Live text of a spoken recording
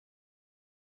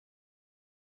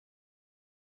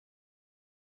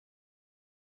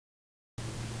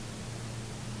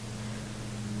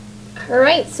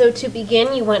Alright, so to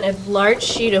begin you want a large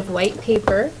sheet of white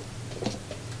paper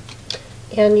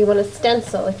and you want a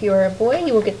stencil. If you are a boy,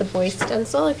 you will get the boy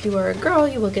stencil. If you are a girl,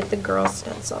 you will get the girl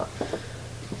stencil.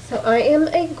 So I am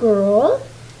a girl,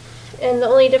 and the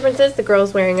only difference is the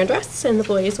girl's wearing a dress and the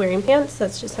boy is wearing pants.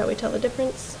 That's just how we tell the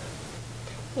difference.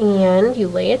 And you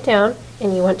lay it down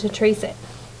and you want to trace it.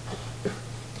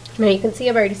 Now you can see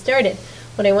I've already started.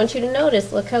 What I want you to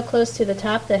notice, look how close to the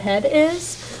top the head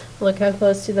is. Look how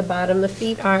close to the bottom the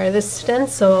feet are. This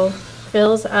stencil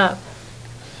fills up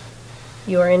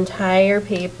your entire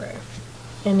paper.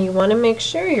 And you want to make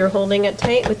sure you're holding it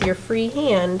tight with your free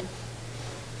hand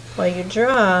while you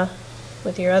draw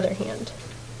with your other hand.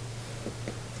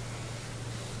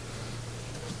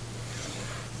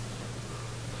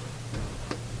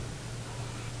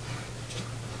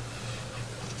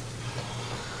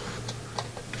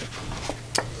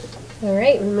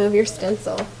 Alright, remove your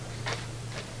stencil.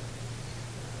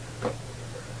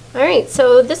 Alright,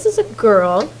 so this is a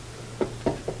girl.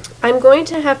 I'm going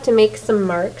to have to make some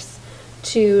marks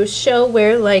to show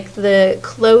where like the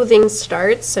clothing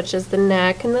starts, such as the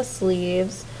neck and the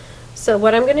sleeves. So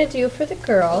what I'm going to do for the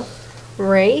girl,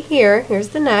 right here, here's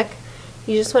the neck,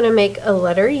 you just want to make a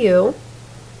letter U.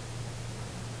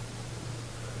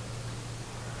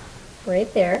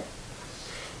 Right there.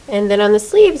 And then on the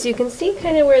sleeves, you can see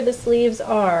kind of where the sleeves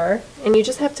are, and you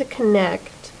just have to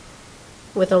connect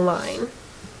with a line.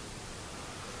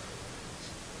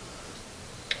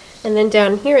 And then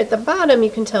down here at the bottom, you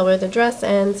can tell where the dress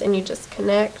ends, and you just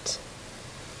connect,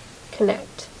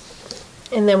 connect.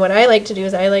 And then what I like to do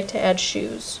is I like to add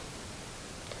shoes.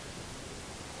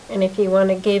 And if you want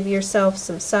to give yourself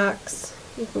some socks,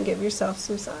 you can give yourself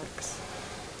some socks.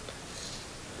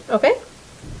 Okay?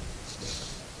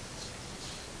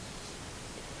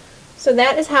 So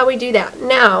that is how we do that.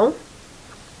 Now,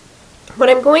 what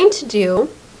I'm going to do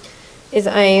is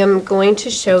I am going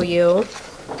to show you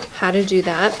how to do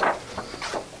that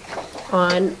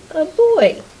on a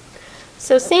boy.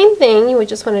 So same thing, you would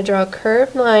just want to draw a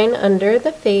curved line under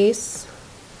the face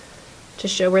to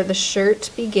show where the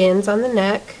shirt begins on the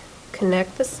neck,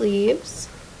 connect the sleeves.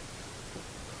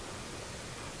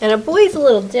 And a boy's a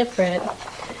little different.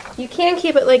 You can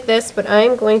keep it like this, but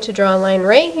I'm going to draw a line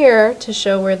right here to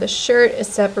show where the shirt is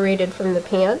separated from the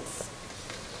pants.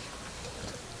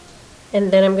 And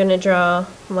then I'm going to draw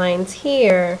lines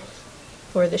here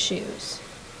for the shoes.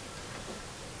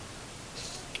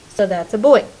 So that's a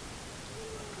boy.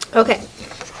 Okay.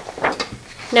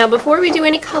 Now before we do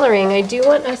any coloring, I do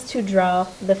want us to draw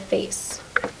the face.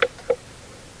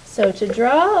 So to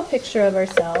draw a picture of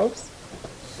ourselves,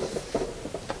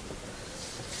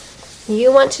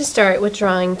 you want to start with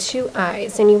drawing two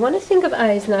eyes, and you want to think of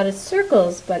eyes not as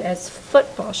circles but as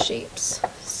football shapes.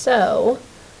 So,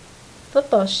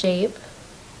 football shape,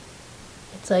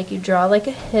 it's like you draw like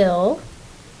a hill,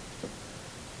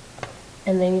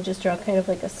 and then you just draw kind of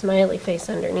like a smiley face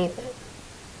underneath it.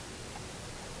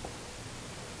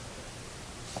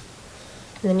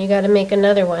 And then you got to make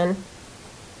another one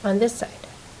on this side.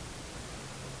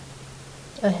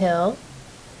 A hill,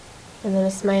 and then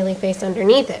a smiley face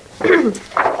underneath it.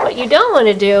 What you don't want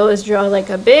to do is draw like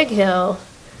a big hill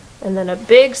and then a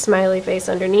big smiley face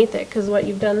underneath it, because what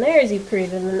you've done there is you've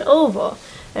created an oval,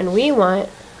 and we want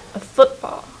a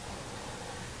football.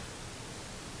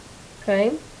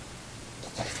 Okay?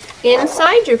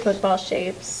 Inside your football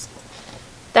shapes,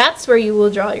 that's where you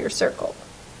will draw your circle.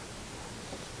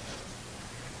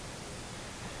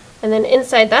 And then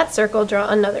inside that circle, draw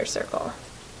another circle.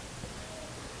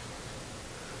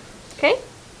 Okay?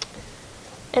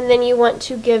 And then you want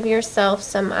to give yourself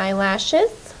some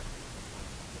eyelashes.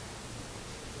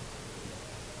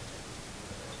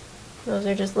 Those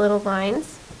are just little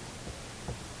lines.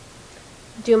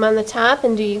 Do them on the top,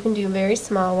 and you can do very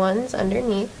small ones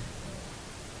underneath.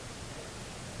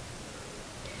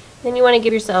 Then you want to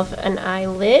give yourself an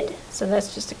eyelid, so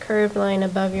that's just a curved line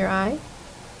above your eye.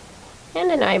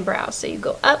 And an eyebrow, so you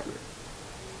go up,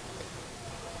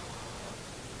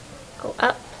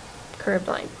 curved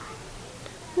line.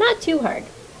 Not too hard.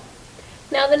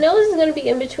 Now the nose is going to be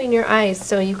in between your eyes,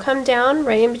 so you come down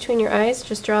right in between your eyes,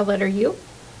 just draw a letter U.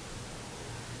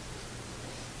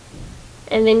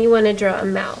 And then you want to draw a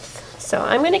mouth. So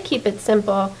I'm going to keep it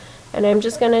simple, and I'm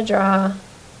just going to draw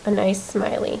a nice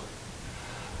smiley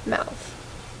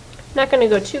mouth. Not going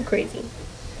to go too crazy.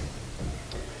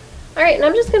 Alright, and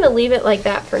I'm just going to leave it like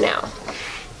that for now.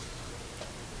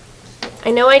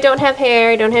 I know I don't have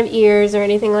hair, I don't have ears or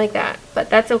anything like that, but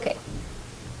that's okay.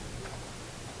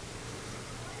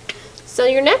 So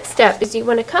your next step is you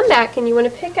want to come back and you want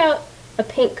to pick out a a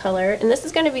paint color, and this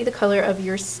is going to be the color of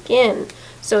your skin.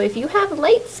 So if you have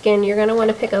light skin, you're going to want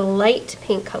to pick a light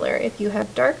paint color. If you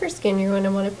have darker skin, you're going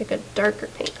to want to pick a darker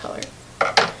paint color.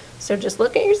 So just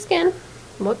look at your skin.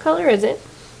 What color is it?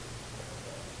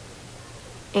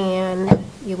 And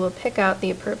you will pick out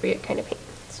the appropriate kind of paint.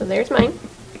 So there's mine.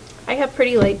 I have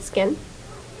pretty light skin.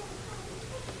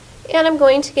 And I'm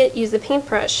going to use the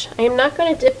paintbrush. I am not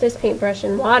going to dip this paintbrush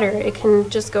in water. It can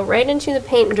just go right into the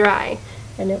paint and dry,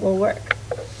 and it will work.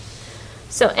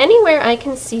 So anywhere I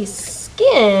can see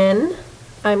skin,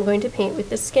 I'm going to paint with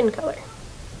the skin color.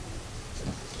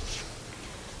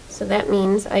 So that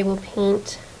means I will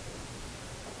paint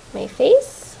my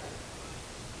face.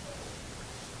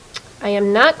 I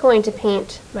am not going to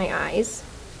paint my eyes.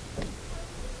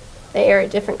 They are a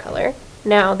different color.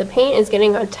 Now the paint is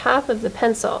getting on top of the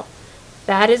pencil.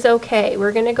 That is okay.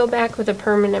 We're going to go back with a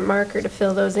permanent marker to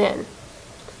fill those in.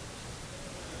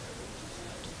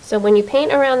 So when you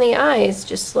paint around the eyes,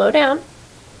 just slow down,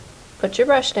 put your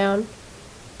brush down,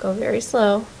 go very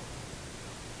slow.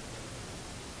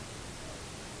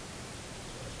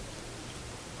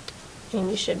 And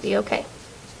you should be okay.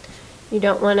 You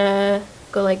don't want to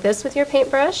go like this with your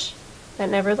paintbrush. That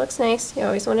never looks nice. You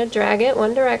always want to drag it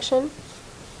one direction.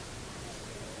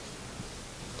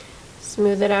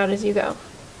 Smooth it out as you go.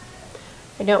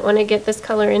 I don't want to get this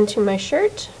color into my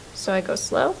shirt, so I go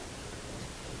slow.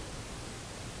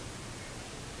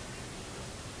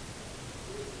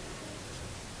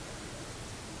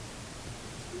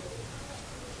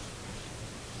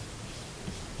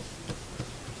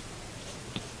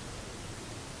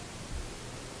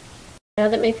 Now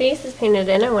that my face is painted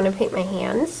in, I want to paint my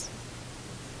hands.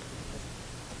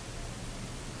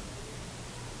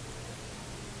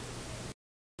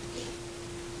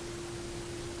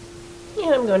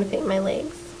 And I'm going to paint my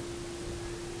legs.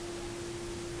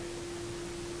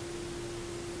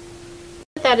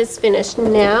 That is finished.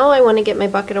 Now I want to get my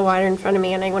bucket of water in front of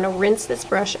me and I want to rinse this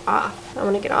brush off. I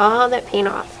want to get all that paint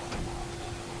off.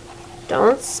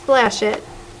 Don't splash it.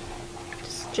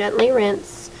 Just gently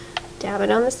rinse. Dab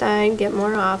it on the side, get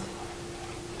more off.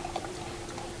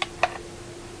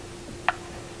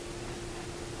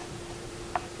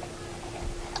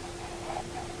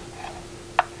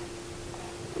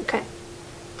 Okay.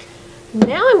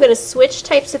 Now I'm going to switch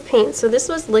types of paint. So this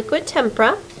was liquid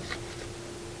tempera.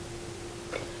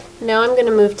 Now I'm going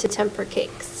to move to tempera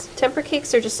cakes. Tempera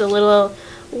cakes are just a little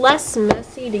less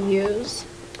messy to use.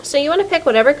 So you want to pick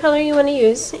whatever color you want to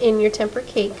use in your tempera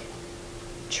cake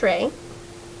tray.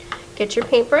 Get your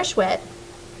paintbrush wet.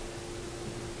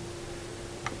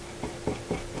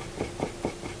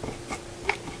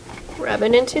 Rub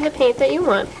it into the paint that you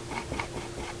want.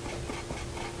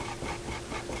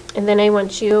 And then I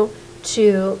want you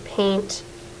to paint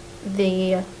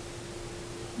the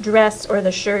dress or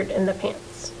the shirt and the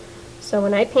pants. So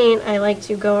when I paint, I like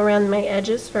to go around my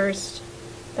edges first.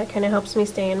 That kind of helps me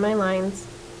stay in my lines.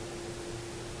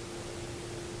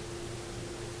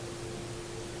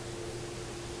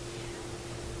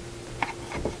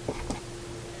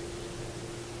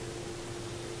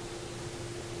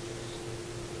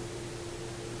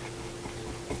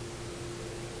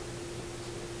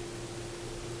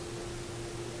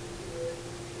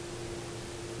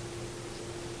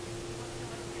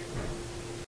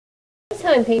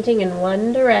 I'm painting in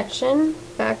one direction,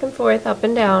 back and forth, up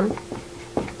and down.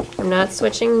 I'm not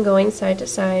switching and going side to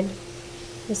side.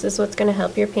 This is what's going to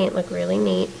help your paint look really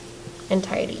neat and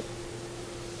tidy.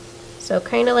 So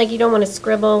kind of like you don't want to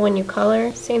scribble when you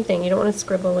color, same thing, you don't want to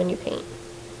scribble when you paint.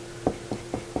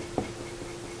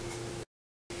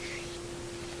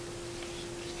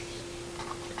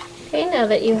 Okay, now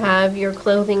that you have your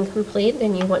clothing complete,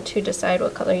 then you want to decide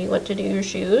what color you want to do your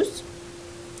shoes.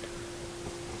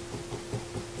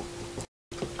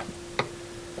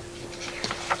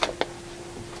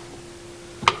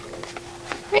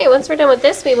 Alright, once we're done with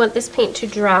this, we want this paint to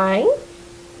dry.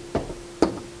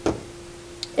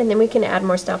 And then we can add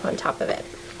more stuff on top of it.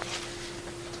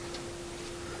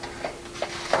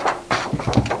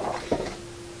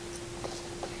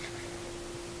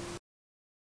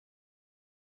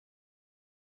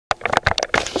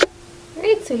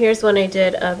 Alright, so here's one I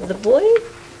did of the boy.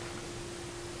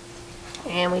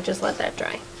 And we just let that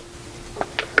dry.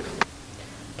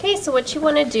 Okay, so what you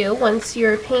want to do once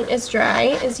your paint is dry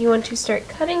is you want to start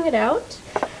cutting it out.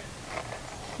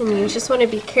 And you just want to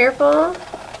be careful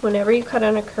whenever you cut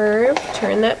on a curve,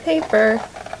 turn that paper.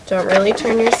 Don't really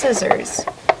turn your scissors.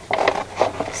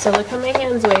 So look how my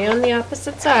hand's way on the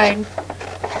opposite side.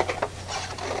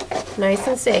 Nice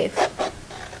and safe.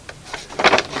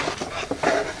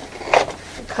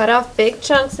 cut off big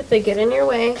chunks if they get in your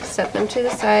way, set them to the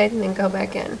side, and then go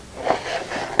back in.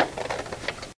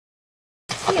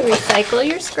 So you recycle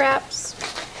your scraps.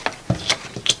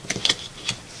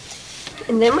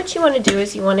 And then what you want to do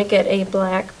is you want to get a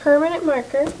black permanent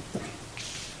marker,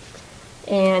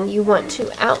 and you want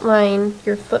to outline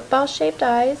your football-shaped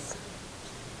eyes.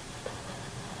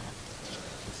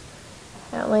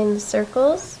 Outline the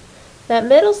circles. That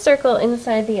middle circle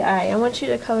inside the eye, I want you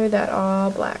to color that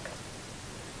all black.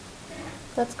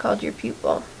 That's called your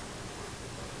pupil.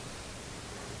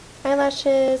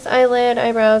 Eyelashes, eyelid,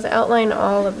 eyebrows, outline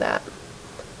all of that.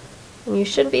 And you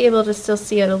should be able to still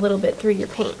see it a little bit through your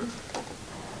paint.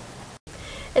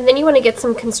 And then you want to get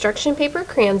some construction paper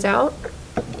crayons out.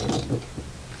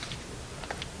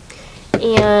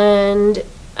 And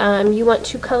you want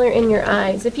to color in your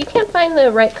eyes. If you can't find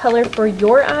the right color for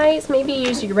your eyes, maybe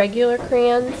use your regular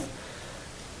crayons.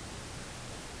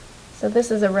 So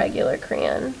this is a regular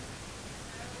crayon.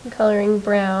 I'm coloring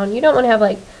brown. You don't want to have,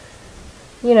 like,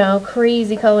 you know,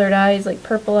 crazy colored eyes, like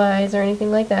purple eyes or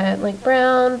anything like that. Like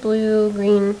brown, blue,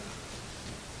 green,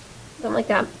 something like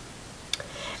that.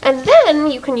 And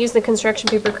then you can use the construction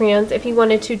paper crayons if you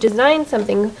wanted to design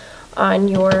something on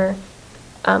your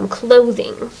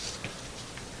clothing.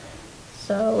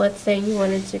 So let's say you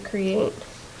wanted to create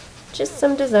just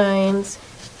some designs.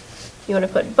 You want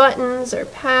to put buttons or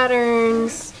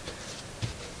patterns,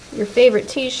 your favorite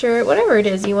t-shirt, whatever it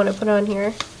is you want to put on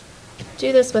here.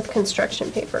 Do this with construction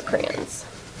paper crayons.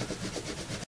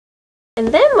 And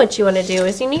then what you want to do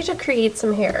is you need to create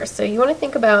some hair. So you want to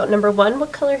think about, number one,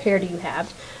 what color hair do you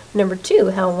have? Number two,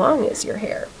 how long is your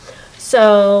hair?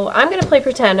 So I'm going to play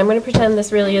pretend. I'm going to pretend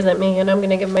this really isn't me, and I'm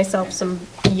going to give myself some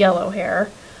yellow hair.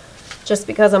 Just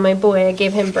because on my boy I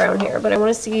gave him brown hair, but I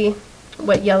want to see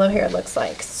what yellow hair looks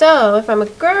like. So if I'm a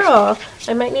girl,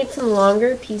 I might need some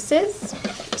longer pieces.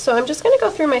 So I'm just going to go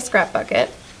through my scrap bucket,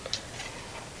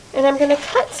 and I'm going to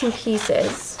cut some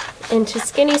pieces into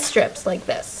skinny strips like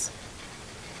this.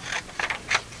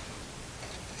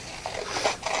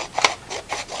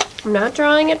 I'm not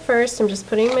drawing at first, I'm just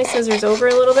putting my scissors over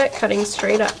a little bit, cutting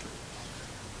straight up.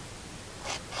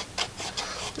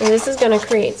 And this is going to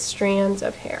create strands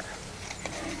of hair.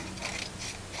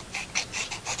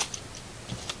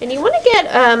 And you want to get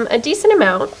a decent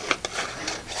amount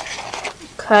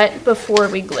cut before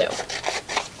we glue.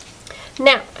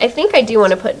 Now, I think I do want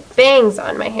to put bangs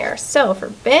on my hair. So for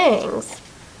bangs,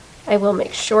 I will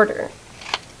make shorter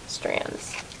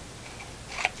strands.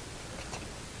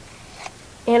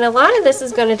 And a lot of this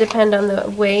is going to depend on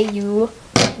the way you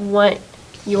want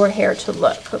your hair to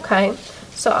look, okay?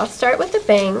 So I'll start with the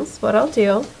bangs. What I'll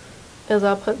do is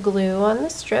I'll put glue on the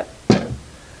strip.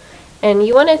 And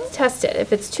you want to test it.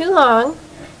 If it's too long,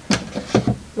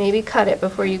 maybe cut it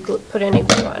before you put any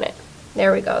glue on it.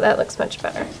 There we go. That looks much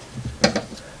better.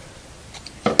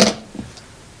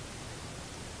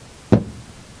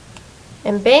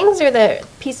 And bangs are the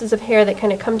pieces of hair that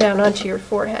kind of come down onto your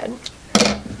forehead.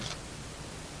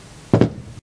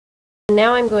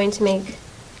 Now I'm going to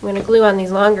glue on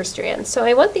these longer strands. So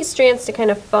I want these strands to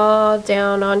kind of fall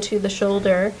down onto the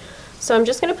shoulder. So I'm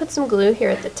just going to put some glue here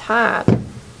at the top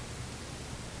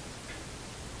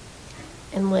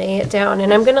and lay it down.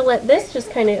 And I'm going to let this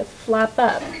just kind of flop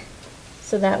up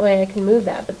so that way I can move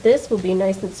that. But this will be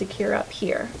nice and secure up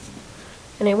here.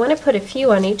 And I want to put a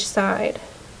few on each side.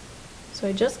 So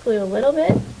I just glue a little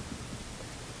bit,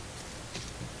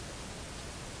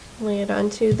 lay it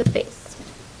onto the face.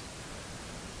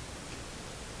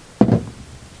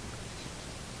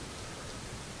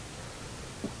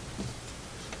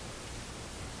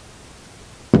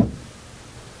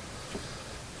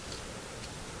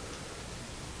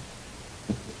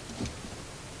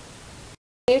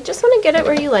 You just want to get it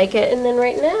where you like it, and then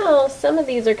right now some of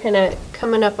these are kind of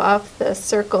coming up off the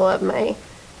circle of my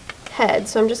head,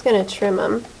 so I'm just going to trim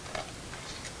them.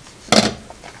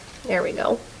 There we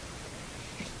go.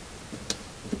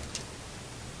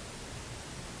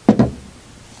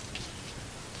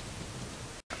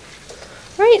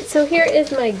 Alright, so here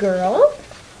is my girl,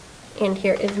 and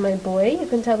here is my boy. You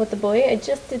can tell with the boy I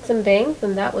just did some bangs,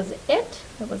 and that was it.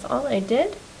 That was all I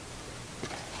did.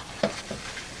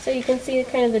 So you can see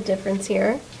kind of the difference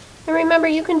here. And remember,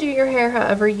 you can do your hair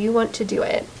however you want to do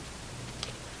it.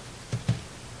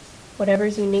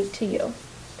 Whatever's unique to you.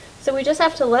 So we just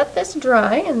have to let this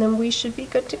dry, and then we should be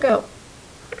good to go.